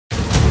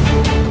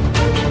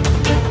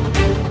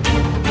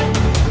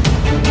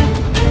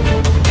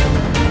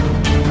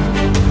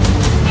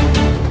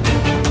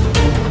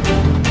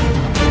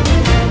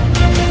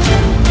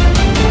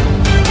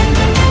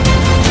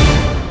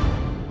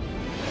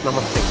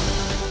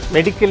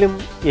മെഡിക്കലും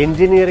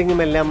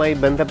എഞ്ചിനീയറിംഗുമെല്ലാമായി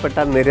ബന്ധപ്പെട്ട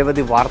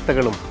നിരവധി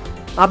വാർത്തകളും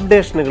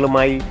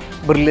അപ്ഡേഷനുകളുമായി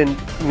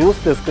ബ്രില്യൻറ്റ്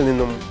ന്യൂസ് ഡെസ്കിൽ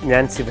നിന്നും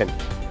ഞാൻ ശിവൻ.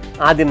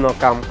 ആദ്യം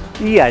നോക്കാം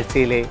ഈ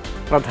ആഴ്ചയിലെ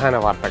പ്രധാന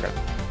വാർത്തകൾ.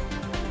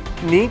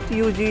 NEET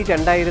UG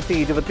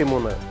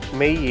 2023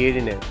 May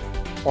 7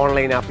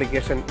 online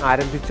application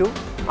ആരംഭിച്ചു.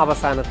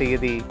 അവസാന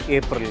തീയതി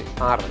ഏപ്രിൽ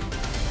 6.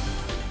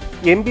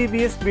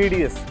 MBBS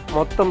BDS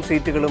മൊത്തം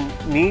സീറ്റുകളും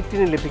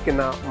നീറ്റിന്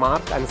ലഭിക്കുന്ന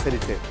മാർക്ക്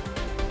അനുസരിച്ച്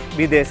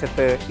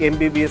വിദേശത്ത്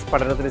MBBS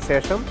പഠനത്തിന്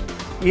ശേഷം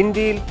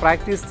ഇന്ത്യയിൽ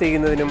പ്രാക്ടീസ്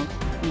ചെയ്യുന്നതിനും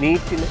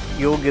നീറ്റിന്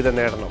യോഗ്യത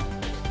നേടണം.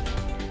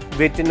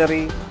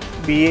 വെറ്റിനറി,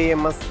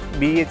 BAMS,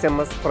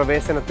 BHMS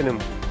പ്രവേശനത്തിനും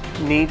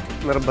നീറ്റ്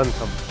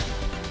നിർബന്ധം.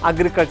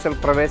 അഗ്രികൾച്ചർ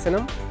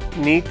പ്രവേശനം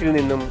നീറ്റിൽ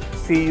നിന്നും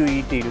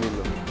CUETയിൽ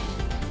നിന്നും.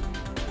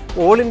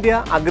 ഓൾ ഇന്ത്യ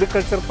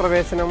അഗ്രികൾച്ചർ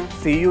പ്രവേശനം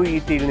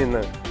CUETയിൽ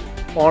നിന്ന്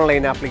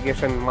ഓൺലൈൻ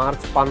ആപ്ലിക്കേഷൻ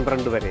മാർച്ച്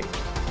 12 വരെ.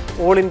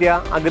 All India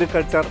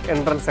agriculture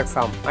entrance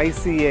exam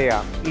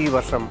ICAR ഈ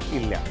വർഷം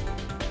ഇല്ല.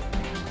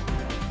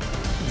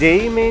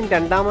 JEE Main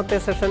രണ്ടാമത്തെ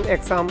സെഷൻ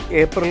എക്സാം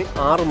ഏപ്രിൽ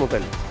 6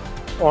 മുതൽ.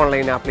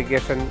 ഓൺലൈൻ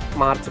ആപ്ലിക്കേഷൻ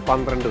മാർച്ച്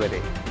 12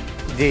 വരെ.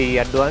 JEE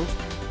advance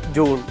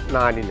June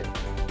 4.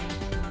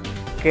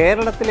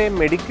 കേരളത്തിലെ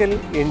മെഡിക്കൽ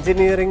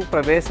എഞ്ചിനീയറിംഗ്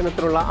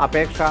പ്രവേശനത്തിനുള്ള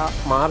അപേക്ഷ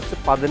മാർച്ച്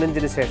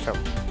 15 ശേഷം.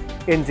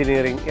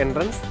 Engineering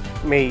entrance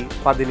May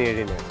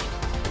 17.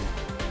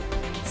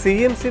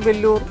 CMC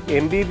Vellore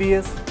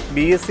MBBS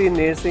BSc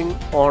nursing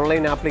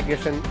online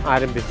application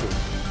ആരംഭിച്ചു.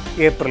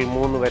 ഏപ്രിൽ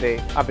 3 വരെ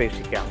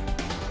അപേക്ഷിക്കാം.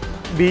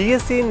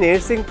 BSc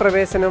നഴ്സിംഗ്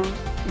പ്രവേശനം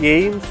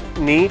AIIMS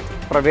NEET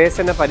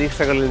പ്രവേശന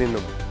പരീക്ഷകളിൽ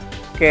നിന്നും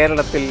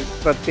കേരളത്തിൽ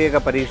പ്രത്യേക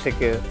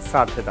പരീക്ഷയ്ക്ക്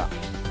സാധ്യത.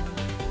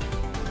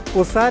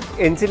 CUET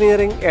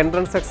engineering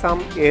entrance exam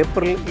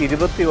April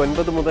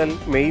 29 മുതൽ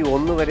മെയ്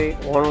 1 വരെ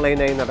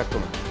ഓൺലൈനായി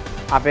നടക്കും.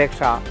 അപേക്ഷ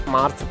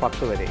മാർച്ച്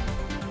 10 വരെ.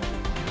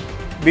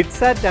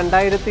 BITSAT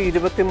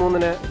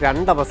 2023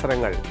 2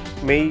 അവസരങ്ങൾ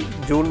മെയ്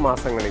ജൂൺ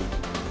മാസങ്ങളിൽ.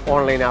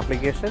 ഓൺലൈൻ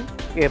ആപ്ലിക്കേഷൻ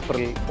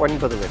ഏപ്രിൽ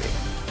 9 വരെ.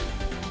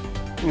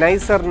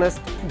 NISER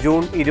nest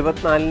June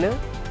 24.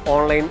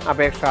 ഓൺലൈൻ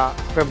അപേക്ഷ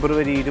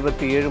ഫെബ്രുവരി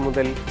 27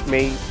 മുതൽ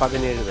മെയ്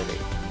 17 വരെ.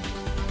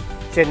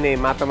 ചെന്നൈ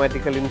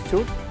മാത്തമാറ്റിക്കൽ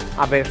ഇൻസ്റ്റിറ്റ്യൂട്ട്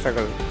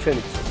അപേക്ഷകൾ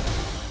ക്ഷണിച്ചു.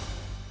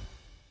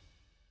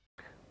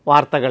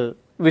 വാർത്തകൾ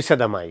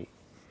വിശദമായി.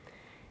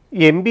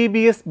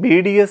 MBBS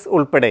BDS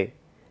ഉൾപ്പെടെ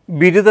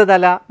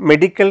ബിരുദതല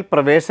മെഡിക്കൽ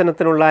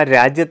പ്രവേശനത്തിനുള്ള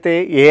രാജ്യത്തെ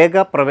ഏക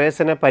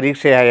പ്രവേശന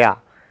പരീക്ഷയായ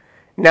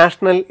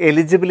national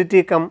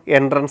eligibility come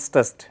entrance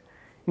test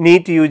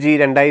NEET UG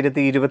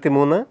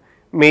 2023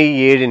 May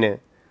 7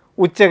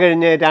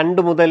 ഉച്ചകഴിഞ്ഞ്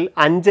 2 മുതൽ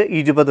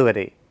 5:20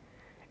 വരെ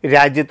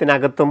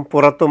രാജ്യത്തിനകത്തും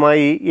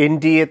പുറത്തുമായി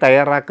NTA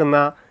തയ്യാറാക്കുന്ന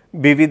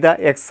വിവിധ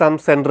എക്സാം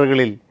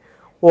സെൻറ്ററുകളിൽ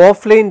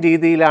ഓഫ്ലൈൻ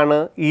രീതിയിലാണ്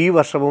ഈ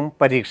വർഷവും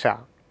പരീക്ഷ.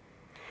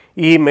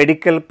 ഈ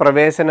മെഡിക്കൽ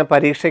പ്രവേശന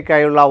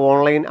പരീക്ഷയ്ക്കായുള്ള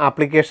ഓൺലൈൻ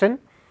ആപ്ലിക്കേഷൻ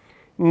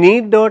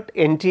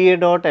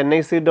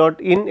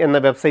neet.nta.nic.in എന്ന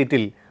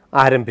വെബ്സൈറ്റിൽ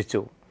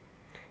ആരംഭിച്ചു.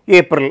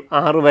 ഏപ്രിൽ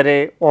 6 വരെ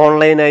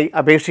ഓൺലൈനായി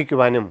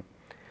അപേക്ഷിക്കുവാനും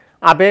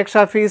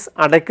അപേക്ഷാ ഫീസ്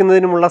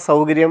അടയ്ക്കുന്നതിനുമുള്ള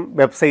സൗകര്യം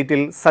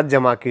വെബ്സൈറ്റിൽ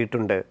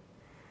സജ്ജമാക്കിയിട്ടുണ്ട്.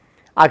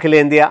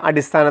 അഖിലേന്ത്യാ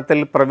അടിസ്ഥാനത്തിൽ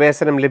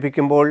പ്രവേശനം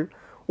ലഭിക്കുമ്പോൾ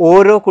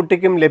ഓരോ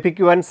കുട്ടിക്കും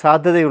ലഭിക്കുവാൻ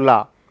സാധ്യതയുള്ള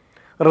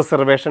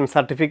reservation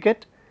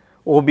certificate,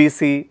 OBC,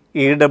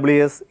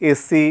 EWS,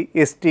 SC,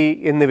 ST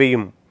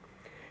എന്നിവയും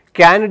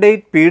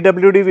കാൻഡിഡേറ്റ്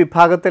PWD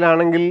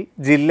വിഭാഗത്തിലാണെങ്കിൽ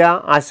ജില്ലാ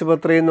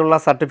ആശുപത്രിയിൽ നിന്നുള്ള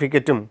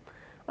സർട്ടിഫിക്കറ്റും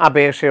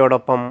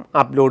അപേക്ഷയോടൊപ്പം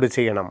അപ്ലോഡ്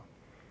ചെയ്യണം.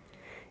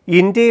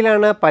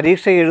 ഇന്ത്യയിലാണ്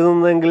പരീക്ഷ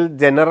എഴുതുന്നതെങ്കിൽ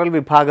ജനറൽ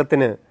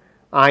വിഭാഗത്തിന്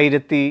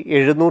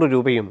 1700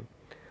 രൂപയും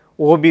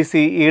OBC,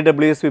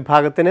 EWS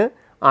വിഭാഗത്തിന്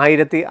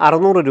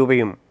 1600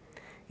 രൂപയും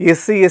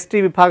SC, ST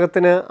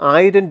വിഭാഗത്തിന്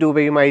 1000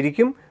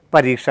 രൂപയുമായിരിക്കും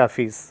പരീക്ഷാ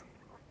ഫീസ്.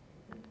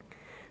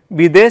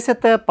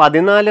 വിദേശത്ത്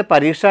 14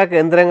 പരീക്ഷാ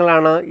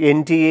കേന്ദ്രങ്ങളാണ്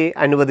NTA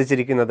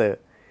അനുവദിച്ചിരിക്കുന്നത്.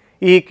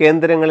 ഈ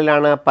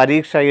കേന്ദ്രങ്ങളിലാണ്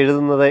പരീക്ഷ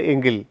എഴുതുന്നത്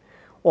എങ്കിൽ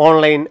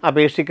ഓൺലൈൻ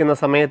അപേക്ഷിക്കുന്ന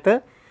സമയത്ത്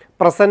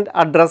പ്രസൻറ്റ്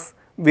അഡ്രസ്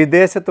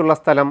വിദേശത്തുള്ള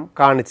സ്ഥലം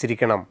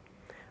കാണിച്ചിരിക്കണം.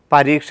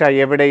 പരീക്ഷ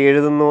എവിടെ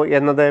എഴുതുന്നു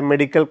എന്നത്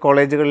മെഡിക്കൽ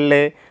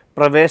കോളേജുകളിലെ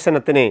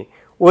പ്രവേശനത്തിനെ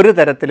ഒരു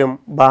തരത്തിലും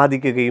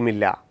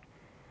ബാധിക്കുകയുമില്ല.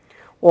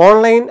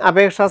 ഓൺലൈൻ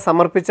അപേക്ഷ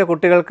സമർപ്പിച്ച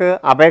കുട്ടികൾക്ക്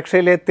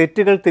അപേക്ഷയിലെ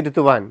തെറ്റുകൾ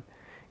തിരുത്തുവാൻ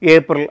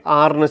ഏപ്രിൽ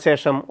 6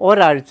 ശേഷം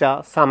ഒരാഴ്ച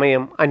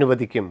സമയം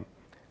അനുവദിക്കും.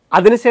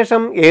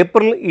 അതിനുശേഷം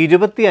ഏപ്രിൽ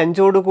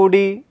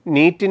 25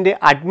 നീറ്റിൻ്റെ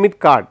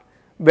അഡ്മിറ്റ് കാർഡ്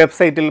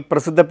വെബ്സൈറ്റിൽ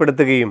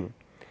പ്രസിദ്ധപ്പെടുത്തുകയും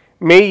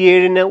മെയ്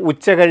 7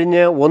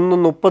 ഉച്ചകഴിഞ്ഞ്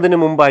 1:30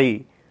 മുമ്പായി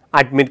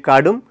അഡ്മിറ്റ്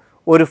കാർഡും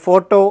ഒരു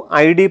ഫോട്ടോ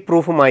ID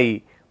പ്രൂഫുമായി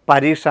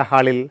പരീക്ഷാ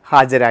ഹാളിൽ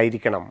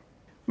ഹാജരായിരിക്കണം.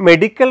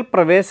 മെഡിക്കൽ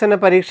പ്രവേശന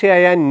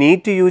പരീക്ഷയായ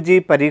നീറ്റ് UG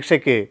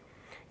പരീക്ഷയ്ക്ക്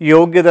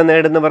യോഗ്യത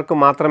നേടുന്നവർക്ക്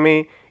മാത്രമേ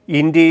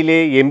ഇന്ത്യയിലെ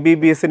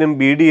MBBSനും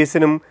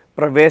BDSനും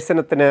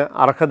പ്രവേശനത്തിന്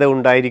അർഹത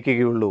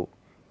ഉണ്ടായിരിക്കുകയുള്ളൂ.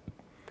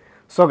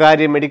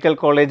 സ്വകാര്യ മെഡിക്കൽ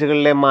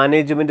കോളേജുകളിലെ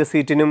മാനേജ്മെൻറ്റ്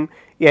സീറ്റിനും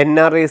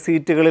NRA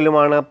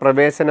സീറ്റുകളിലുമാണ്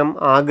പ്രവേശനം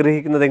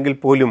ആഗ്രഹിക്കുന്നതെങ്കിൽ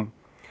പോലും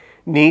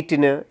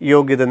നീറ്റിന്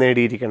യോഗ്യത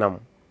നേടിയിരിക്കണം.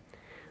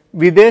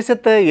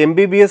 വിദേശത്ത്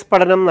MBBS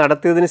പഠനം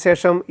നടത്തിയതിനു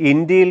ശേഷം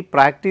ഇന്ത്യയിൽ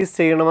പ്രാക്ടീസ്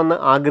ചെയ്യണമെന്ന്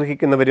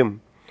ആഗ്രഹിക്കുന്നവരും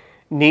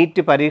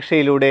നീറ്റ്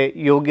പരീക്ഷയിലൂടെ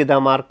യോഗ്യതാ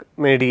മാർക്ക്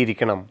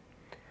നേടിയിരിക്കണം.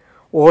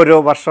 ഓരോ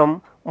വർഷം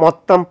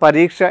മൊത്തം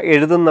പരീക്ഷ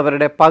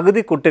എഴുതുന്നവരുടെ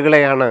പകുതി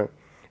കുട്ടികളെയാണ്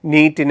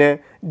നീറ്റിന്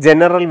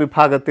ജനറൽ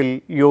വിഭാഗത്തിൽ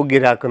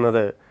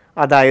യോഗ്യരാക്കുന്നത്.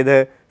 അതായത്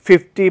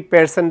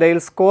 50%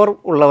 സ്കോർ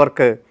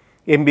ഉള്ളവർക്ക്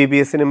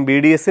MBBSനും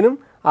BDSനും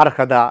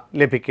അർഹത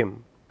ലഭിക്കും.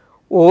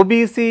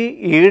 OBC,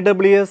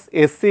 EWS,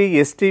 SC,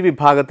 ST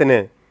വിഭാഗത്തിന്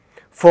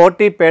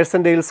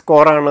 40%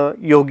 സ്കോറാണ്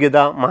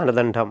യോഗ്യതാ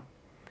മാനദണ്ഡം.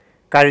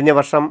 കഴിഞ്ഞ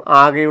വർഷം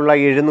ആകെയുള്ള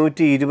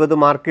 720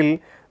 മാർക്കിൽ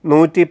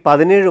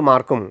 117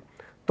 മാർക്കും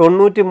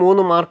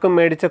 93 മാർക്കും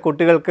മേടിച്ച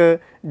കുട്ടികൾക്ക്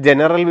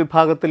ജനറൽ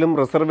വിഭാഗത്തിലും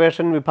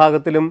റിസർവേഷൻ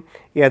വിഭാഗത്തിലും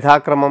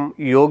യഥാക്രമം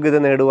യോഗ്യത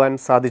നേടുവാൻ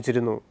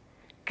സാധിച്ചിരുന്നു.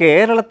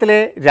 കേരളത്തിലെ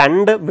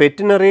 2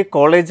 വെറ്റിനറി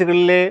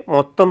കോളേജുകളിലെ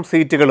മൊത്തം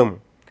സീറ്റുകളും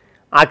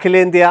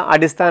അഖിലേന്ത്യാ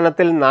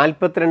അടിസ്ഥാനത്തിൽ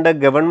 42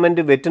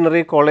 ഗവൺമെൻറ്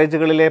വെറ്റിനറി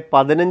കോളേജുകളിലെ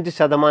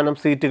 15%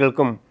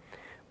 സീറ്റുകൾക്കും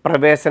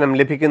പ്രവേശനം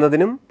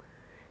ലഭിക്കുന്നതിനും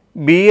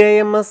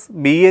BAMS,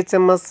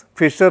 BHMS,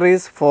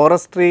 ഫിഷറീസ്,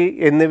 ഫോറസ്ട്രി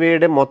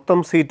എന്നിവയുടെ മൊത്തം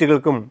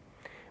സീറ്റുകൾക്കും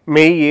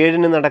മെയ്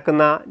 7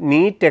 നടക്കുന്ന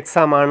നീറ്റ്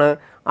എക്സാമാണ്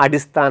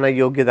അടിസ്ഥാന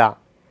യോഗ്യത.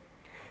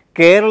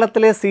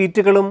 കേരളത്തിലെ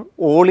സീറ്റുകളും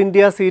ഓൾ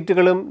ഇന്ത്യ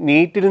സീറ്റുകളും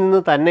നീറ്റിൽ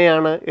നിന്ന്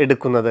തന്നെയാണ്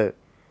എടുക്കുന്നത്.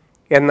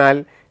 എന്നാൽ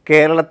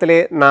കേരളത്തിലെ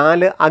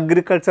 4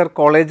 അഗ്രികൾച്ചർ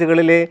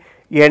കോളേജുകളിലെ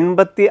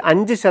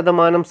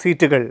 85%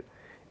 സീറ്റുകൾ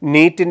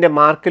നീറ്റിൻ്റെ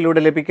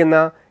മാർക്കിലൂടെ ലഭിക്കുന്ന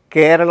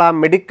കേരള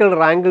മെഡിക്കൽ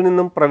റാങ്കിൽ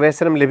നിന്നും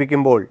പ്രവേശനം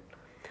ലഭിക്കുമ്പോൾ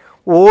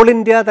ഓൾ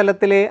ഇന്ത്യ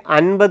തലത്തിലെ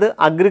 50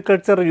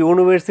 അഗ്രികൾച്ചർ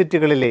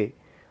യൂണിവേഴ്സിറ്റികളിലെ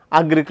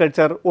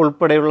അഗ്രികൾച്ചർ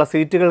ഉൾപ്പെടെയുള്ള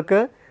സീറ്റുകൾക്ക്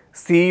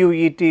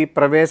CUET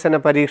പ്രവേശന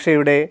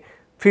പരീക്ഷയുടെ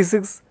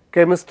ഫിസിക്സ്,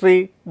 കെമിസ്ട്രി,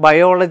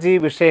 ബയോളജി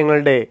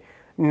വിഷയങ്ങളുടെ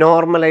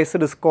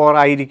നോർമലൈസ്ഡ് സ്കോർ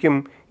ആയിരിക്കും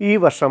ഈ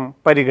വർഷം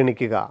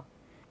പരിഗണിക്കുക.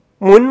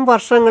 മുൻ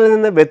വർഷങ്ങളിൽ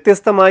നിന്ന്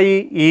വ്യത്യസ്തമായി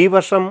ഈ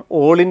വർഷം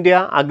all India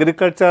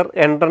agriculture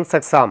entrance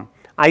exam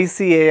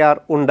ICAR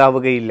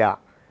ഉണ്ടാവുകയില്ല.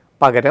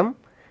 പകരം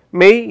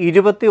മെയ്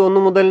 21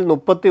 മുതൽ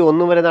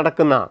 31 വരെ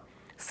നടക്കുന്ന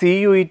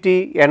CUET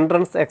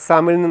എൻട്രൻസ്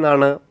എക്സാമിൽ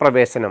നിന്നാണ്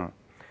പ്രവേശനം.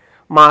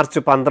 മാർച്ച്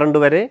 12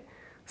 വരെ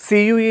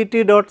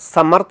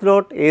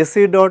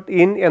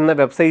CUET.samarth.ac.in എന്ന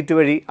വെബ്സൈറ്റ്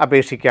വഴി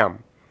അപേക്ഷിക്കാം.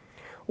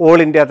 ഓൾ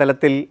ഇന്ത്യ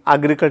തലത്തിൽ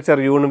അഗ്രികൾച്ചർ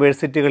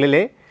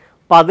യൂണിവേഴ്സിറ്റികളിലെ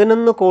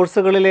 11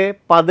 കോഴ്സുകളിലെ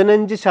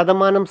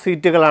 15%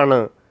 സീറ്റുകളാണ്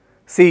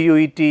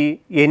CUET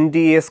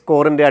NDA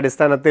സ്കോറിൻ്റെ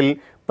അടിസ്ഥാനത്തിൽ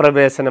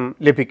പ്രവേശനം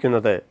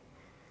ലഭിക്കുന്നത്.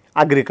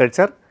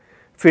 Agriculture,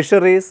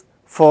 fisheries,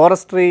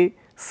 forestry,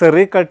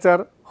 sericulture,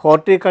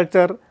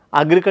 horticulture,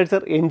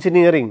 agriculture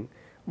engineering,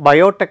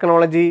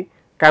 biotechnology,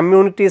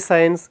 community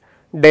science,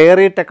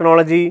 dairy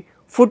technology,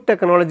 food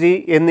technology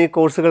എന്നീ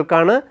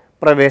കോഴ്സുകൾക്കാണ്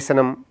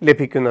പ്രവേശനം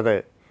ലഭിക്കുന്നത്.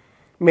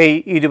 മെയ്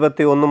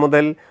 21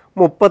 മുതൽ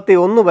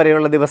 31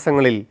 വരെയുള്ള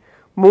ദിവസങ്ങളിൽ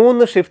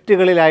 3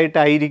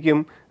 ഷിഫ്റ്റുകളിലായിട്ടായിരിക്കും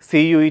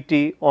CUET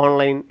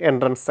online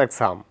entrance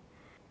exam.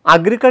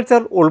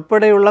 Agriculture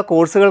ഉൾപ്പെടെയുള്ള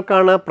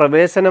കോഴ്സുകൾക്കാണ്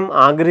പ്രവേശനം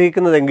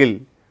ആഗ്രഹിക്കുന്നതെങ്കിൽ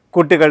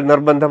കുട്ടികൾ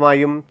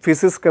നിർബന്ധമായും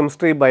ഫിസിക്സ്,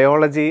 കെമിസ്ട്രി,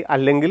 ബയോളജി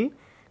അല്ലെങ്കിൽ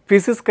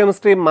ഫിസിക്സ്,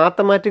 കെമിസ്ട്രി,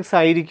 മാത്തമാറ്റിക്സ്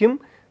ആയിരിക്കും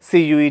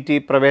CUET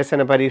പ്രവേശന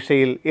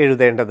പരീക്ഷയിൽ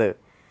എഴുതേണ്ടത്.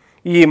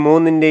 ഈ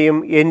 3ൻ്റെയും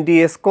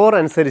NDA സ്കോർ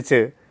അനുസരിച്ച്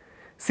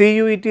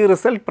CUET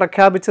റിസൾട്ട്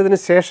പ്രഖ്യാപിച്ചതിന്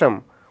ശേഷം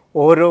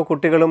ഓരോ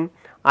കുട്ടികളും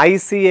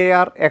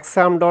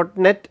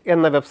ICARexam.net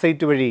എന്ന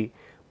വെബ്സൈറ്റ് വഴി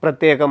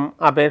പ്രത്യേകം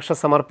അപേക്ഷ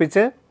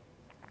സമർപ്പിച്ച്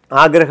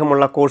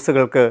ആഗ്രഹമുള്ള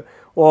കോഴ്സുകൾക്ക്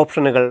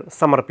ഓപ്ഷനുകൾ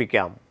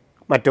സമർപ്പിക്കാം.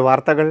 മറ്റു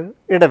വാർത്തകൾ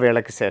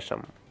ഇടവേളയ്ക്ക് ശേഷം.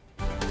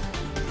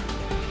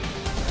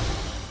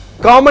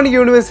 കോമൺ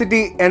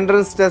യൂണിവേഴ്സിറ്റി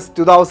എൻട്രൻസ് ടെസ്റ്റ്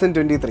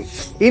 2023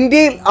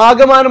 ഇന്ത്യയിൽ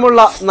ആകമാനമുള്ള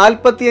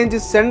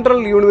 45 സെൻട്രൽ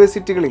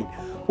യൂണിവേഴ്സിറ്റികളിൽ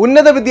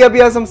ഉന്നത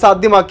വിദ്യാഭ്യാസം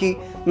സാധ്യമാക്കി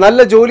നല്ല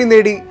ജോലി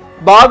നേടി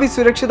ഭാവി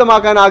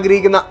സുരക്ഷിതമാക്കാൻ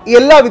ആഗ്രഹിക്കുന്ന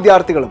എല്ലാ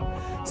വിദ്യാർത്ഥികളും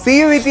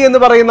CUET എന്ന്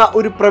പറയുന്ന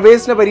ഒരു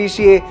പ്രവേശന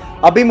പരീക്ഷയെ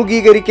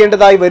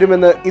അഭിമുഖീകരിക്കേണ്ടതായി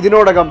വരുമെന്ന്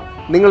ഇതിനോടകം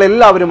നിങ്ങൾ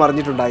എല്ലാവരും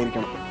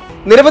അറിഞ്ഞിട്ടുണ്ടായിരിക്കണം.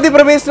 നിരവധി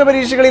പ്രവേശന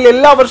പരീക്ഷകളിൽ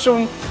എല്ലാ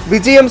വർഷവും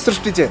വിജയം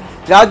സൃഷ്ടിച്ച്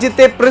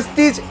രാജ്യത്തെ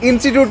പ്രസ്റ്റീജ്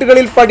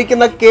ഇൻസ്റ്റിറ്റ്യൂട്ടുകളിൽ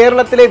പഠിക്കുന്ന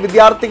കേരളത്തിലെ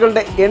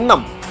വിദ്യാർത്ഥികളുടെ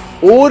എണ്ണം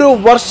ഓരോ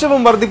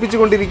വർഷവും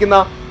വർദ്ധിപ്പിച്ചുകൊണ്ടിരിക്കുന്ന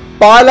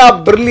പാലാ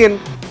ബ്രില്യൻ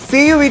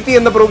CUET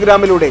എന്ന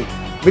പ്രോഗ്രാമിലൂടെ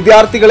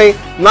വിദ്യാർത്ഥികളെ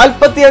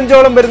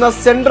 45ഓളം വരുന്ന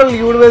സെൻട്രൽ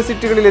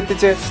യൂണിവേഴ്സിറ്റികളിൽ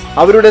എത്തിച്ച്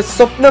അവരുടെ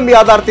സ്വപ്നം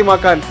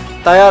യാഥാർത്ഥ്യമാക്കാൻ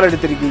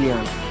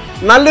തയ്യാറെടുത്തിരിക്കുകയാണ്.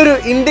 നല്ലൊരു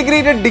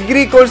ഇന്റഗ്രേറ്റഡ്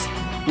ഡിഗ്രി കോഴ്സ്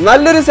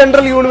നല്ലൊരു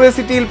സെൻട്രൽ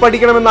യൂണിവേഴ്സിറ്റിയിൽ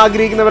പഠിക്കണമെന്ന്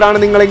ആഗ്രഹിക്കുന്നവരാണ്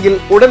നിങ്ങളെങ്കിൽ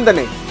ഉടൻ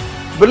തന്നെ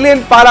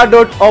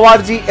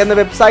brilliantpala.org എന്ന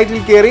വെബ്സൈറ്റിൽ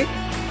കയറി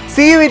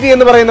CUET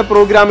എന്ന് പറയുന്ന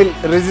പ്രോഗ്രാമിൽ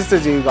രജിസ്റ്റർ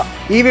ചെയ്യുക.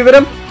 ഈ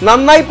വിവരം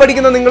നന്നായി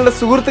പഠിക്കുന്ന നിങ്ങളുടെ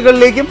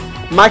സുഹൃത്തുക്കളിലേക്കും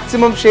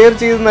മാക്സിമം ഷെയർ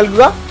ചെയ്ത്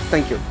നൽകുക.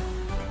 Thank you.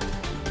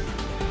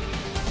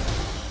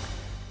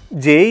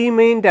 JEE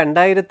Main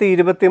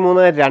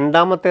 2023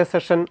 രണ്ടാമത്തെ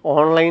session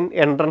online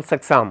entrance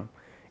exam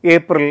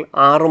April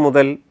 6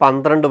 മുതൽ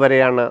 12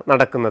 വരെയാണ്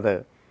നടക്കുന്നത്.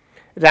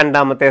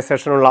 രണ്ടാമത്തെ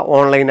സെഷനുള്ള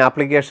ഓൺലൈൻ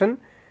ആപ്ലിക്കേഷൻ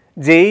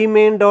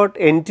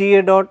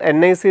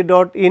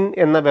JEEMain.nta.nic.in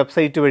എന്ന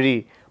വെബ്സൈറ്റ് വഴി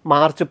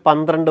മാർച്ച്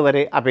 12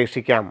 വരെ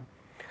അപേക്ഷിക്കാം.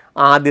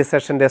 ആദ്യ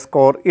സെഷൻ്റെ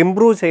സ്കോർ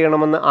ഇംപ്രൂവ്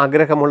ചെയ്യണമെന്ന്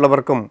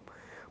ആഗ്രഹമുള്ളവർക്കും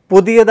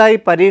പുതിയതായി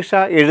പരീക്ഷ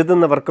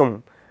എഴുതുന്നവർക്കും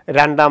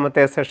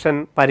രണ്ടാമത്തെ സെഷൻ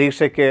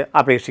പരീക്ഷയ്ക്ക്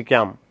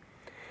അപേക്ഷിക്കാം.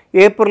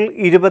 April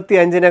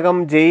 25-നകം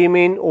JEE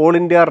Main all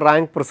India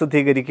rank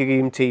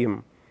പ്രസിദ്ധീകരിക്കുകയും ചെയ്യും.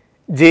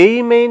 JEE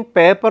Main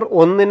പേപ്പർ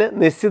 1-ന്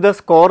നിശ്ചിത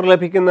സ്കോർ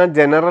ലഭിക്കുന്ന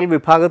ജനറൽ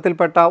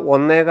വിഭാഗത്തിൽപ്പെട്ട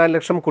 1.25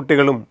 ലക്ഷം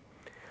കുട്ടികളും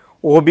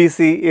OBC,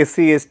 SC,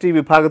 ST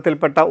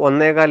വിഭാഗത്തിൽപ്പെട്ട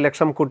 1.25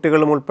 ലക്ഷം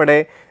കുട്ടികളും ഉൾപ്പെടെ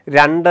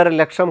 2.5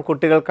 ലക്ഷം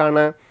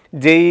കുട്ടികൾക്കാണ്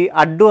JEE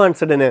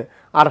അഡ്വാൻസ്ഡിന്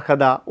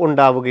അർഹത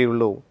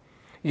ഉണ്ടാവുകയുള്ളൂ.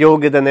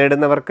 യോഗ്യത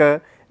നേടുന്നവർക്ക്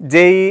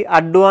JEE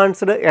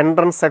advanced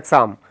entrance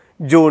exam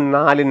June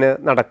 4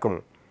 നടക്കും.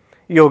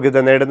 യോഗ്യത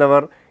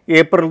നേടുന്നവർ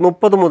ഏപ്രിൽ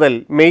 30 മുതൽ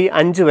മെയ്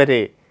 5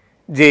 വരെ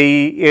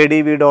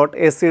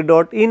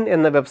jeeadv.ac.in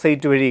എന്ന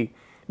വെബ്സൈറ്റ് വഴി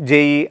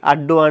JEE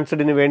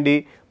അഡ്വാൻസ്ഡിന് വേണ്ടി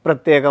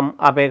പ്രത്യേകം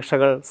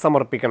അപേക്ഷകൾ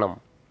സമർപ്പിക്കണം.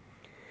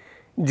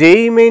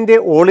 JEE മെയിൻ്റെ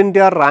ഓൾ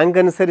ഇന്ത്യ റാങ്ക്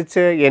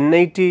അനുസരിച്ച്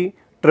NIT,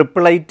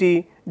 IIIT,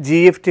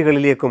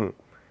 GFTകളിലേക്കും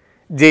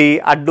JEE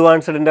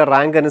അഡ്വാൻസ്ഡിൻ്റെ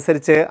റാങ്ക്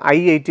അനുസരിച്ച്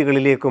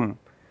IITകളിലേക്കും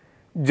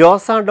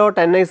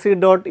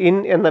josa.nic.in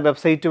എന്ന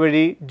വെബ്സൈറ്റ്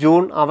വഴി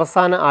ജൂൺ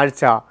അവസാന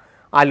ആഴ്ച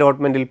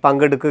അലോട്ട്മെൻറ്റിൽ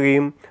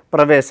പങ്കെടുക്കുകയും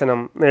പ്രവേശനം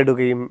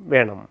നേടുകയും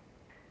വേണം.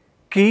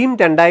 KEAM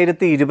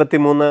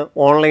 2023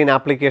 ഓൺലൈൻ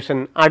ആപ്ലിക്കേഷൻ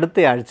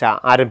അടുത്തയാഴ്ച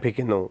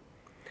ആരംഭിക്കുന്നു.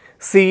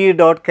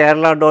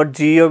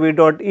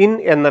 ce.kerala.gov.in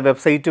എന്ന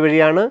വെബ്സൈറ്റ്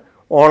വഴിയാണ്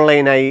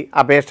ഓൺലൈനായി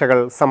അപേക്ഷകൾ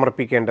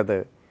സമർപ്പിക്കേണ്ടത്.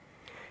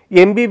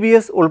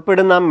 MBBS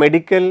ഉൾപ്പെടുന്ന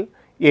മെഡിക്കൽ,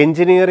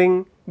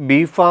 എഞ്ചിനീയറിംഗ്,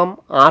 BPharm,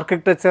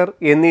 ആർക്കിടെക്ചർ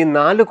എന്നീ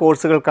 4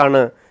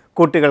 കോഴ്സുകൾക്കാണ്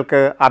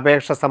കുട്ടികൾക്ക്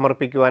അപേക്ഷ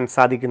സമർപ്പിക്കുവാൻ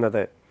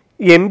സാധിക്കുന്നത്.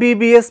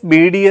 MBBS,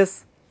 BDS,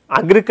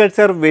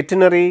 അഗ്രികൾച്ചർ,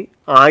 വെറ്റിനറി,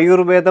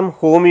 ആയുർവേദം,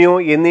 ഹോമിയോ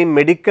എന്നീ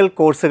മെഡിക്കൽ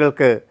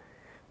കോഴ്സുകൾക്ക്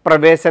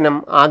പ്രവേശനം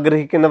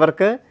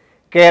ആഗ്രഹിക്കുന്നവർക്ക്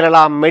Kerala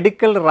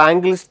medical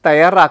rank list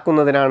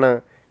തയ്യാറാക്കുന്നതിനാണ്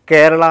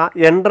Kerala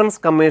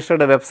entrance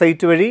കമ്മീഷനുടെ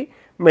website വഴി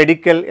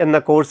മെഡിക്കൽ എന്ന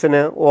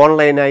കോഴ്സിന്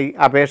ഓൺലൈനായി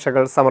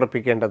അപേക്ഷകൾ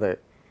സമർപ്പിക്കേണ്ടത്.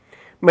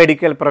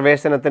 മെഡിക്കൽ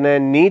പ്രവേശനത്തിന്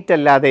NEET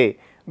അല്ലാതെ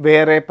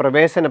വേറെ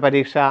പ്രവേശന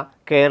പരീക്ഷ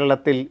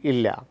കേരളത്തിൽ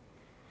ഇല്ല.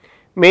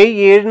 മെയ്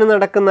 7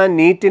 നടക്കുന്ന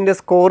NEETൻ്റെ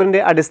സ്കോറിൻ്റെ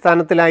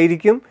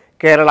അടിസ്ഥാനത്തിലായിരിക്കും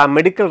കേരള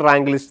മെഡിക്കൽ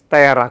റാങ്ക് ലിസ്റ്റ്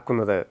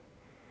തയ്യാറാക്കുന്നത്.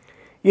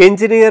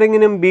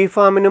 എഞ്ചിനീയറിംഗിനും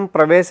BPharmനും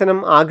പ്രവേശനം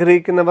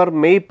ആഗ്രഹിക്കുന്നവർ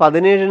മെയ്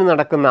 17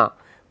 നടക്കുന്ന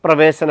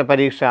പ്രവേശന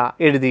പരീക്ഷ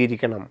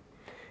എഴുതിയിരിക്കണം.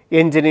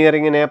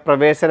 എഞ്ചിനീയറിംഗിന്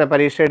പ്രവേശന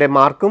പരീക്ഷയുടെ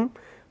മാർക്കും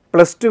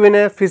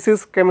 +2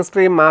 ഫിസിക്സ്,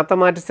 കെമിസ്ട്രി,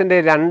 മാത്തമാറ്റിക്സിൻ്റെ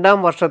 2ാം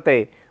വർഷത്തെ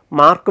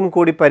മാർക്കും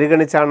കൂടി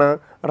പരിഗണിച്ചാണ്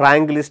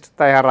റാങ്ക് ലിസ്റ്റ്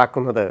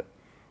തയ്യാറാക്കുന്നത്.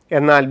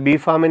 എന്നാൽ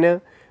BPharmന്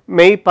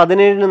മെയ്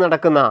 17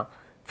 നടക്കുന്ന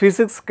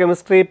ഫിസിക്സ്,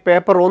 കെമിസ്ട്രി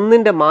പേപ്പർ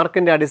 1ൻ്റെ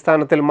മാർക്കിൻ്റെ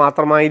അടിസ്ഥാനത്തിൽ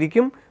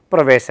മാത്രമായിരിക്കും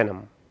പ്രവേശനം.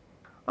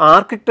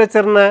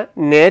 ആർക്കിടെക്ചറിന്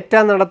NET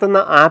നടത്തുന്ന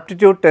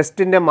ആപ്റ്റിറ്റ്യൂഡ്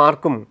ടെസ്റ്റിൻ്റെ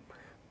മാർക്കും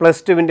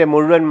 +2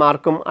 മുഴുവൻ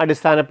മാർക്കും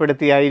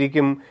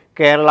അടിസ്ഥാനപ്പെടുത്തിയായിരിക്കും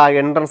Kerala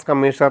entrance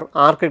commissioner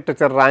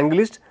architecture rank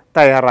list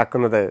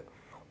തയ്യാറാക്കുന്നത്.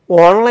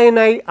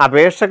 ഓൺലൈനായി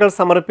അപേക്ഷകൾ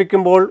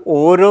സമർപ്പിക്കുമ്പോൾ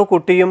ഓരോ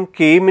കുട്ടിയും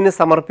KEAMന്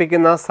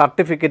സമർപ്പിക്കുന്ന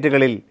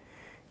സർട്ടിഫിക്കറ്റുകളിൽ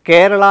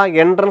കേരള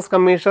എൻട്രൻസ്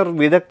കമ്മീഷണർ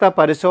വിദഗ്ധ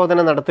പരിശോധന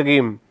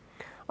നടത്തുകയും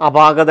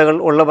അപാകതകൾ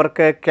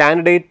ഉള്ളവർക്ക്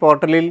കാൻഡിഡേറ്റ്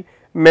പോർട്ടലിൽ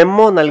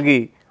മെമ്മോ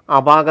നൽകി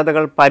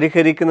അപാകതകൾ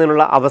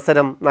പരിഹരിക്കുന്നതിനുള്ള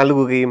അവസരം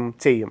നൽകുകയും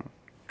ചെയ്യും.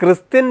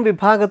 ക്രിസ്ത്യൻ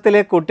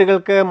വിഭാഗത്തിലെ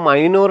കുട്ടികൾക്ക്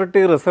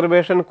മൈനോറിറ്റി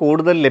റിസർവേഷൻ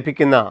കൂടുതൽ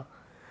ലഭിക്കുന്ന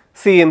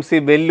CMC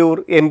വെല്ലൂർ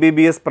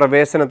MBBS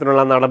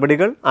പ്രവേശനത്തിനുള്ള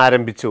നടപടികൾ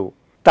ആരംഭിച്ചു.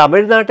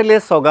 തമിഴ്നാട്ടിലെ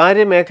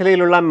സ്വകാര്യ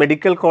മേഖലയിലുള്ള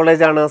മെഡിക്കൽ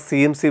കോളേജാണ്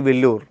CMC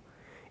വെല്ലൂർ.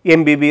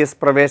 MBBS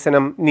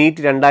പ്രവേശനം NEET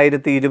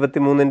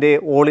 2023ൻ്റെ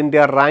ഓൾ ഇന്ത്യ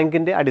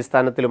റാങ്കിൻ്റെ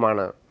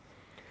അടിസ്ഥാനത്തിലുമാണ്.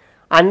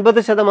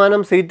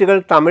 50% സീറ്റുകൾ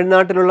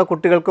തമിഴ്നാട്ടിലുള്ള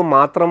കുട്ടികൾക്ക്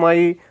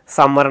മാത്രമായി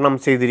സംവരണം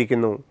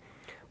ചെയ്തിരിക്കുന്നു.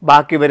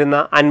 ബാക്കി വരുന്ന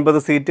 50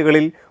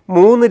 സീറ്റുകളിൽ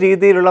 3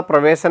 രീതിയിലുള്ള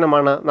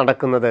പ്രവേശനമാണ്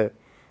നടക്കുന്നത്.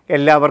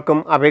 എല്ലാവർക്കും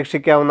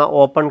അപേക്ഷിക്കാവുന്ന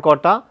ഓപ്പൺ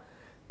കോട്ട,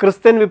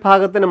 ക്രിസ്ത്യൻ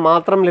വിഭാഗത്തിന്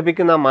മാത്രം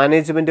ലഭിക്കുന്ന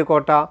മാനേജ്മെൻറ്റ്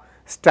കോട്ട,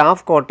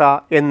 സ്റ്റാഫ് കോട്ട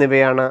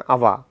എന്നിവയാണ്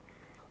അവ.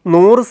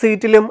 100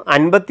 സീറ്റിലും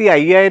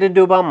 55,000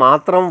 രൂപ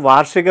മാത്രം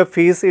വാർഷിക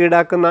ഫീസ്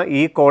ഈടാക്കുന്ന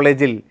ഈ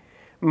കോളേജിൽ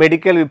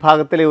മെഡിക്കൽ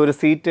വിഭാഗത്തിലെ ഒരു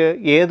സീറ്റ്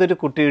ഏതൊരു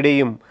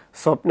കുട്ടിയുടെയും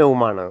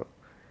സ്വപ്നവുമാണ്.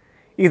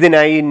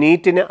 ഇതിനായി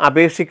NEETന്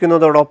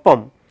അപേക്ഷിക്കുന്നതോടൊപ്പം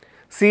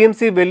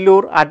CMC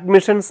വെല്ലൂർ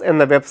അഡ്മിഷൻസ്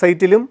എന്ന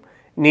വെബ്സൈറ്റിലും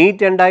NEET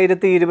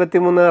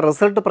 2023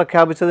 റിസൾട്ട്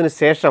പ്രഖ്യാപിച്ചതിന്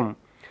ശേഷം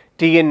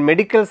TN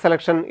മെഡിക്കൽ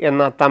സെലക്ഷൻ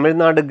എന്ന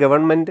തമിഴ്നാട്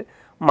ഗവൺമെൻറ്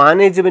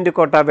മാനേജ്മെൻറ്റ്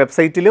കോട്ട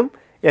വെബ്സൈറ്റിലും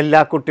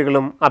എല്ലാ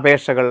കുട്ടികളും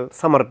അപേക്ഷകൾ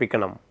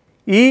സമർപ്പിക്കണം.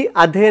 ഈ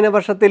അധ്യയന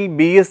വർഷത്തിൽ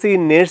BSc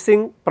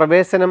നഴ്സിംഗ്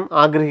പ്രവേശനം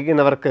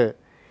ആഗ്രഹിക്കുന്നവർക്ക്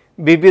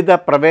വിവിധ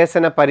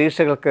പ്രവേശന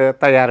പരീക്ഷകൾക്ക്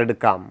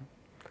തയ്യാറെടുക്കാം.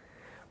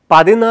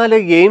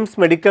 14 AIIMS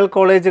മെഡിക്കൽ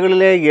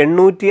കോളേജുകളിലെ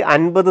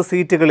 850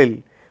 സീറ്റുകളിൽ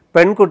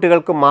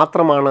പെൺകുട്ടികൾക്ക്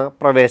മാത്രമാണ്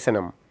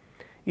പ്രവേശനം.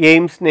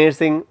 AIIMS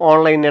nursing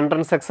online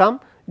entrance exam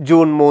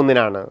June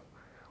 3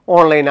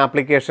 online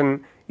application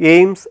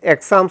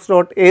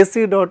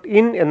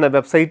AIIMSexams.ac.in എന്ന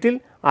വെബ്സൈറ്റിൽ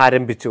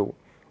ആരംഭിച്ചു.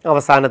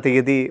 അവസാന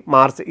തീയതി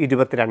March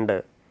 22.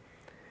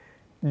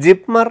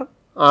 JIPMER,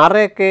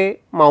 RAK,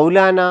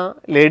 Maulana,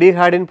 lady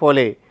Hardinge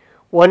പോലെ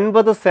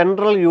 9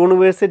 സെൻട്രൽ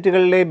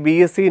യൂണിവേഴ്സിറ്റികളിലെ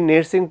BSc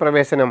നഴ്സിംഗ്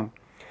പ്രവേശനം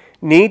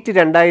NEET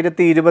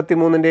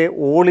 2023ൻ്റെ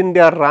ഓൾ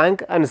ഇന്ത്യ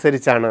റാങ്ക്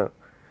അനുസരിച്ചാണ്.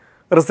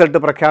 റിസൾട്ട്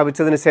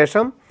പ്രഖ്യാപിച്ചതിന്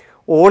ശേഷം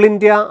ഓൾ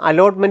ഇന്ത്യ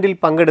അലോട്ട്മെൻറ്റിൽ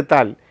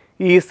പങ്കെടുത്താൽ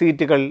ഈ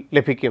സീറ്റുകൾ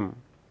ലഭിക്കും.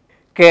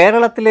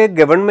 കേരളത്തിലെ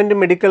ഗവൺമെൻറ്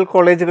മെഡിക്കൽ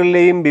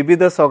കോളേജുകളിലെയും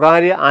വിവിധ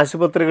സ്വകാര്യ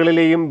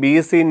ആശുപത്രികളിലെയും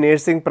BSc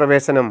നഴ്സിംഗ്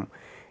പ്രവേശനം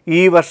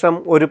ഈ വർഷം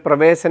ഒരു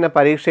പ്രവേശന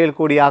പരീക്ഷയിൽ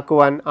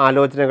കൂടിയാക്കുവാൻ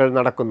ആലോചനകൾ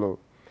നടക്കുന്നു.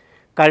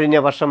 കഴിഞ്ഞ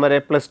വർഷം വരെ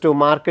 +2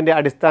 മാർക്കിൻ്റെ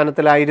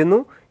അടിസ്ഥാനത്തിലായിരുന്നു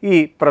ഈ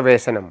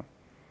പ്രവേശനം.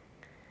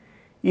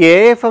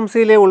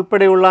 AIIMSലെ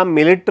ഉൾപ്പെടെയുള്ള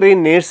മിലിറ്ററി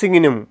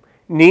നേഴ്സിംഗിനും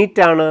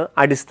നീറ്റാണ്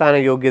അടിസ്ഥാന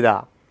യോഗ്യത.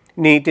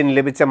 നീറ്റിന്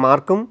ലഭിച്ച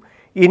മാർക്കും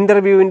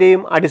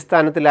ഇൻ്റർവ്യൂവിൻ്റെയും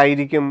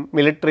അടിസ്ഥാനത്തിലായിരിക്കും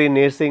മിലിറ്ററി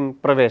നേഴ്സിംഗ്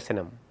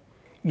പ്രവേശനം.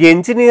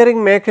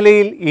 എഞ്ചിനീയറിംഗ്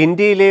മേഖലയിൽ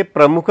ഇന്ത്യയിലെ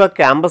പ്രമുഖ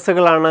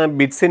ക്യാമ്പസുകളാണ്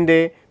ബിറ്റ്സിൻ്റെ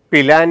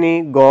പിലാനി,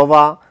 ഗോവ,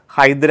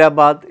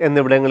 ഹൈദരാബാദ്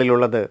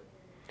എന്നിവിടങ്ങളിലുള്ളത്.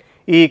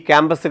 ഈ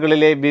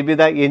ക്യാമ്പസുകളിലെ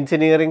വിവിധ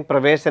എഞ്ചിനീയറിംഗ്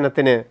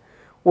പ്രവേശനത്തിന്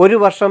ഒരു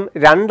വർഷം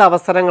 2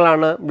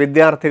 അവസരങ്ങളാണ്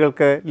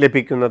വിദ്യാർത്ഥികൾക്ക്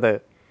ലഭിക്കുന്നത്.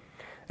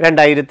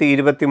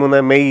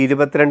 2023 മെയ്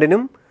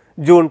 22-നും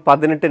ജൂൺ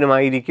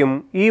 18-നുമായിരിക്കും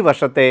ഈ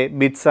വർഷത്തെ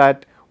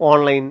ബിറ്റ്സാറ്റ്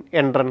ഓൺലൈൻ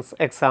എൻട്രൻസ്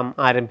എക്സാം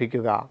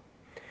ആരംഭിക്കുക.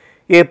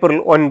 ഏപ്രിൽ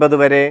 9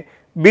 വരെ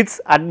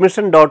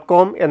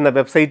bits.admission.com എന്ന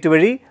വെബ്സൈറ്റ്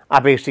വഴി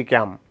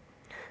അപേക്ഷിക്കാം.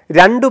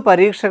 2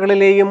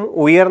 പരീക്ഷകളിലെയും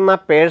ഉയർന്ന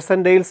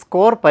പേഴ്സൻറ്റേജ്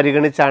സ്കോർ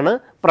പരിഗണിച്ചാണ്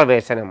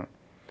പ്രവേശനം.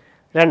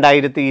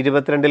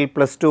 2022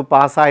 +2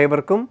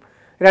 പാസ്സായവർക്കും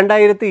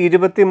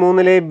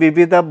 2023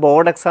 വിവിധ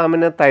ബോർഡ്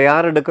എക്സാമിന്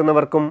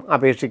തയ്യാറെടുക്കുന്നവർക്കും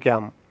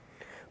അപേക്ഷിക്കാം.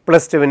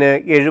 +2-ന്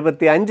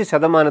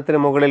 75%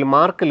 മുകളിൽ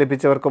മാർക്ക്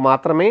ലഭിച്ചവർക്ക്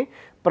മാത്രമേ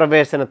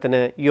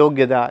പ്രവേശനത്തിന്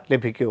യോഗ്യത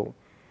ലഭിക്കൂ.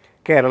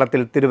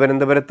 കേരളത്തിൽ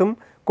തിരുവനന്തപുരത്തും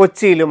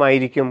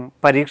കൊച്ചിയിലുമായിരിക്കും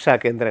പരീക്ഷാ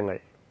കേന്ദ്രങ്ങൾ.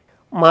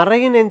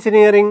 Marine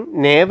engineering,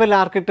 naval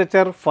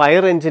architecture,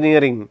 fire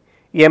engineering,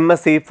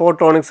 MSc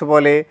photonics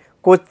പോലെ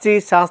കൊച്ചി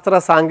ശാസ്ത്ര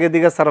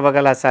സാങ്കേതിക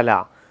സർവകലാശാല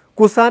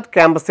കുസാറ്റ്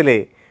ക്യാമ്പസിലെ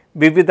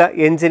വിവിധ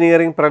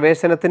engineering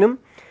പ്രവേശനത്തിനും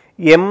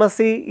MSc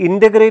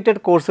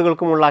integrated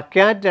കോഴ്സുകൾക്കുമുള്ള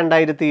CUET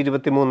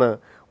 2023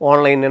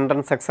 online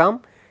entrance exam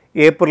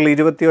April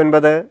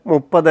 29,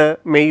 30,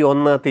 May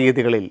 1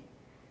 തീയതികളിൽ.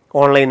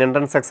 ഓൺലൈൻ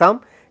എൻട്രൻസ് എക്സാം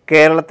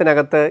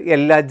കേരളത്തിനകത്ത്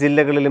എല്ലാ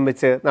ജില്ലകളിലും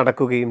വെച്ച്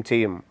നടക്കുകയും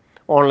ചെയ്യും.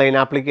 ഓൺലൈൻ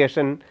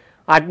ആപ്ലിക്കേഷൻ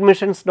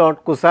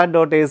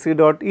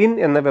admissions.kusat.ac.in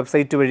എന്ന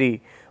വെബ്സൈറ്റ് വഴി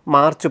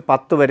മാർച്ച്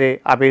 10 വരെ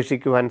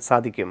അപേക്ഷിക്കുവാൻ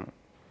സാധിക്കും.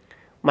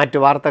 മറ്റു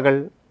വാർത്തകൾ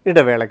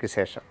ഇടവേളയ്ക്ക്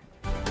ശേഷം.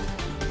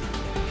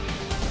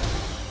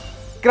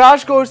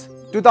 Crash course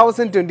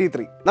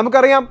 2023.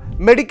 നമുക്കറിയാം,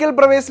 മെഡിക്കൽ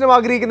പ്രവേശനം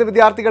ആഗ്രഹിക്കുന്ന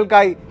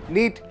വിദ്യാർത്ഥികൾക്കായി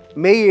നീറ്റ്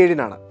മെയ്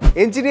 7-നാണ്.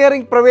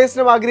 എഞ്ചിനീയറിംഗ്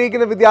പ്രവേശനം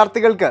ആഗ്രഹിക്കുന്ന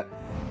വിദ്യാർത്ഥികൾക്ക്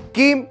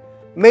KEAM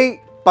മെയ്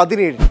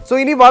 17. സോ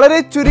ഇനി വളരെ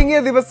ചുരുങ്ങിയ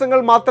ദിവസങ്ങൾ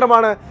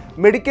മാത്രമാണ്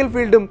മെഡിക്കൽ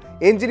ഫീൽഡും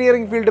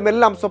എഞ്ചിനീയറിംഗ് ഫീൽഡും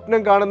എല്ലാം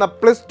സ്വപ്നം കാണുന്ന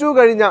 +2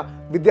 കഴിഞ്ഞ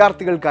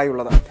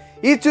വിദ്യാർത്ഥികൾക്കായുള്ളത്.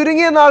 ഈ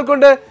ചുരുങ്ങിയ നാൾ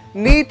കൊണ്ട്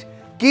നീറ്റ്,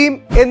 KEAM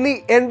എന്നീ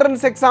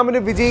എൻട്രൻസ് എക്സാമിന്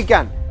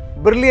വിജയിക്കാൻ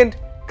ബ്രില്യൻറ്റ്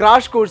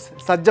ക്രാഷ് കോഴ്സ്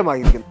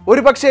സജ്ജമായിരിക്കുന്നു.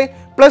 ഒരു പക്ഷേ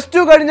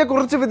 +2 കഴിഞ്ഞ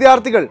കുറച്ച്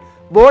വിദ്യാർത്ഥികൾ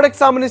ബോർഡ്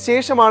എക്സാമിന്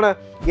ശേഷമാണ്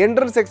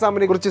എൻട്രൻസ്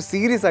എക്സാമിനെ കുറിച്ച്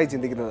സീരിയസ് ആയി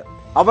ചിന്തിക്കുന്നത്.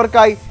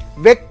 അവർക്കായി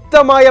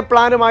വ്യക്തമായ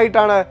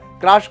പ്ലാനുമായിട്ടാണ്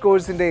ക്രാഷ്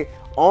കോഴ്സിന്റെ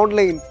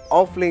ഓൺലൈൻ,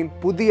 ഓഫ്ലൈൻ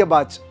പുതിയ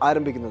ബാച്ച്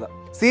ആരംഭിക്കുന്നത്.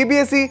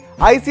 CBSE,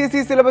 ICSE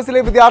സിലബസിലെ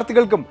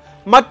വിദ്യാർത്ഥികൾക്കും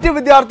മറ്റ്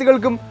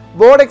വിദ്യാർത്ഥികൾക്കും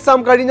ബോർഡ് എക്സാം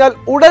കഴിഞ്ഞാൽ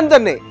ഉടൻ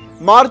തന്നെ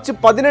മാർച്ച്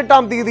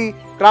 18-ാം തീയതി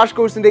ക്രാഷ്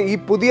കോഴ്സിന്റെ ഈ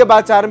പുതിയ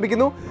ബാച്ച്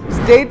ആരംഭിക്കുന്നു.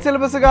 സ്റ്റേറ്റ്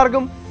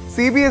സിലബസുകാർക്കും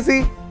CBSE,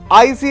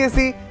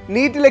 ICSE,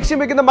 നീറ്റ് ലക്ഷ്യം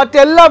വെക്കുന്ന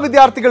മറ്റെല്ലാ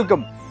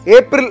വിദ്യാർത്ഥികൾക്കും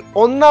ഏപ്രിൽ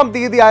 1-ാം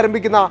തീയതി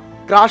ആരംഭിക്കുന്ന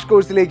ക്രാഷ്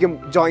കോഴ്സിലേക്കും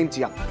ജോയിൻ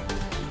ചെയ്യാം.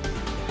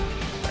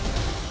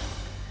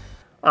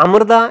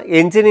 അമൃത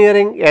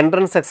എഞ്ചിനീയറിംഗ്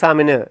എൻട്രൻസ്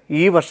എക്സാമിന്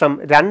ഈ വർഷം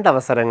 2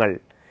 അവസരങ്ങൾ.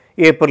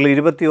 April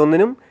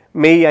 21-നും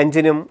May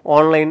 5-നും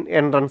online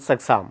entrance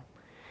exam.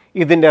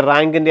 ഇതിൻ്റെ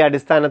റാങ്കിൻ്റെ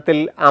അടിസ്ഥാനത്തിൽ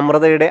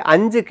അമൃതയുടെ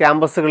 5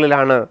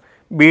 ക്യാമ്പസുകളിലാണ്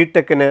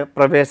BTechന്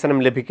പ്രവേശനം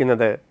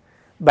ലഭിക്കുന്നത്.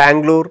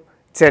 ബാംഗ്ലൂർ,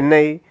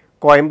 ചെന്നൈ,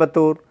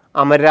 കോയമ്പത്തൂർ,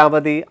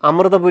 അമരാവതി,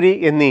 അമൃതപുരി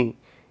എന്നീ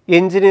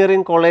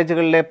എഞ്ചിനീയറിംഗ്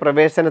കോളേജുകളിലെ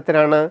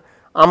പ്രവേശനത്തിനാണ്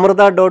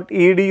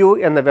amrita.edu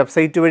എന്ന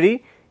വെബ്സൈറ്റ് വഴി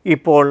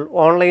ഇപ്പോൾ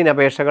ഓൺലൈൻ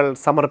അപേക്ഷകൾ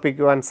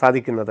സമർപ്പിക്കുവാൻ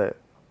സാധിക്കുന്നത്.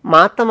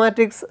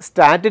 മാത്തമാറ്റിക്സ്,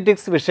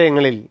 സ്റ്റാറ്റിസ്റ്റിക്സ്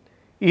വിഷയങ്ങളിൽ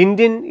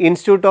Indian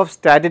institute of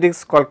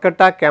statistics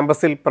Kolkata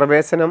ക്യാമ്പസിൽ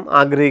പ്രവേശനം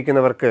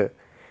ആഗ്രഹിക്കുന്നവർക്ക്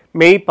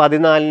മെയ്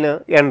 14-ന്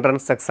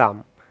എൻട്രൻസ് എക്സാം.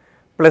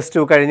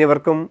 +2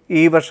 കഴിഞ്ഞവർക്കും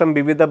ഈ വർഷം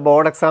വിവിധ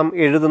ബോർഡ് എക്സാം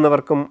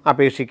എഴുതുന്നവർക്കും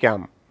അപേക്ഷിക്കാം.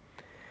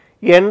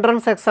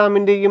 എൻട്രൻസ്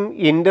എക്സാമിൻ്റെയും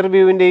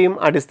ഇൻ്റർവ്യൂവിൻ്റെയും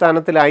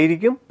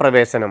അടിസ്ഥാനത്തിലായിരിക്കും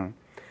പ്രവേശനം.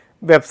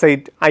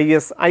 Website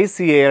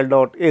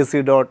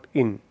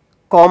isical.ac.in.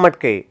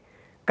 CUET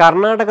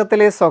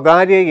കർണാടകത്തിലെ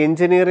സ്വകാര്യ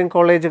എഞ്ചിനീയറിംഗ്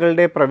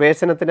കോളേജുകളുടെ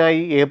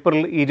പ്രവേശനത്തിനായി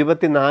ഏപ്രിൽ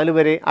 24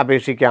 വരെ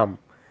അപേക്ഷിക്കാം.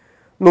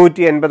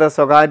 180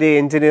 സ്വകാര്യ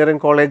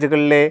എഞ്ചിനീയറിംഗ്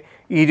കോളേജുകളിലെ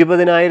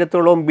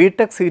 20,000-ഓളം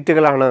BTech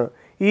സീറ്റുകളാണ്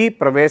ഈ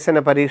പ്രവേശന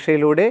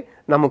പരീക്ഷയിലൂടെ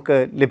നമുക്ക്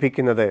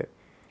ലഭിക്കുന്നത്.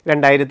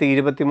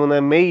 2023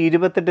 മെയ്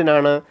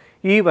 28-നാണ്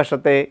ഈ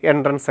വർഷത്തെ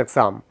എൻട്രൻസ്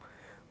എക്സാം.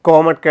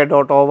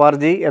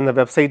 CUET.org എന്ന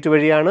വെബ്സൈറ്റ്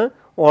വഴിയാണ്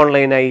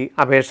ഓൺലൈനായി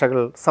അപേക്ഷകൾ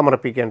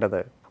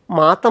സമർപ്പിക്കേണ്ടത്.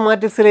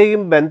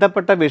 മാത്തമാറ്റിക്സിലെയും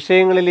ബന്ധപ്പെട്ട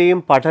വിഷയങ്ങളിലെയും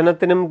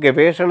പഠനത്തിനും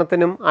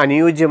ഗവേഷണത്തിനും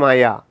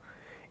അനുയോജ്യമായ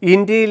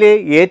ഇന്ത്യയിലെ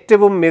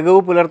ഏറ്റവും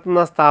മികവ്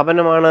പുലർത്തുന്ന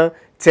സ്ഥാപനമാണ്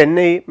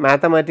ചെന്നൈ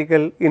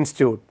മാത്തമാറ്റിക്കൽ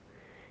ഇൻസ്റ്റിറ്റ്യൂട്ട്.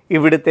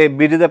 ഇവിടുത്തെ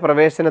ബിരുദ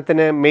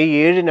പ്രവേശനത്തിന് മെയ്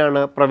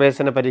 7-നാണ്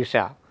പ്രവേശന പരീക്ഷ.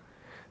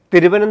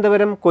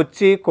 തിരുവനന്തപുരം,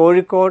 കൊച്ചി,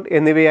 കോഴിക്കോട്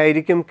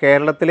എന്നിവയായിരിക്കും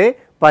കേരളത്തിലെ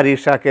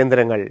പരീക്ഷാ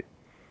കേന്ദ്രങ്ങൾ.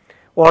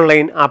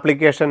 ഓൺലൈൻ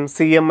ആപ്ലിക്കേഷൻ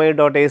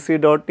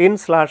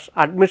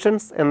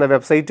cmi.ac.in/admissions എന്ന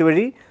വെബ്സൈറ്റ്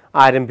വഴി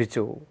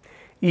ആരംഭിച്ചു.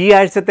 ഈ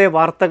ആഴ്ചത്തെ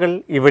വാർത്തകൾ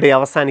ഇവിടെ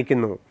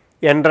അവസാനിക്കുന്നു.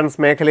 എൻട്രൻസ്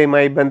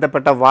മേഖലയുമായി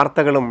ബന്ധപ്പെട്ട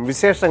വാർത്തകളും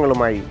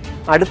വിശേഷങ്ങളുമായി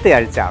അടുത്ത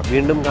ആഴ്ച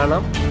വീണ്ടും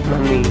കാണാം.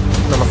 നന്ദി,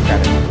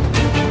 നമസ്കാരം.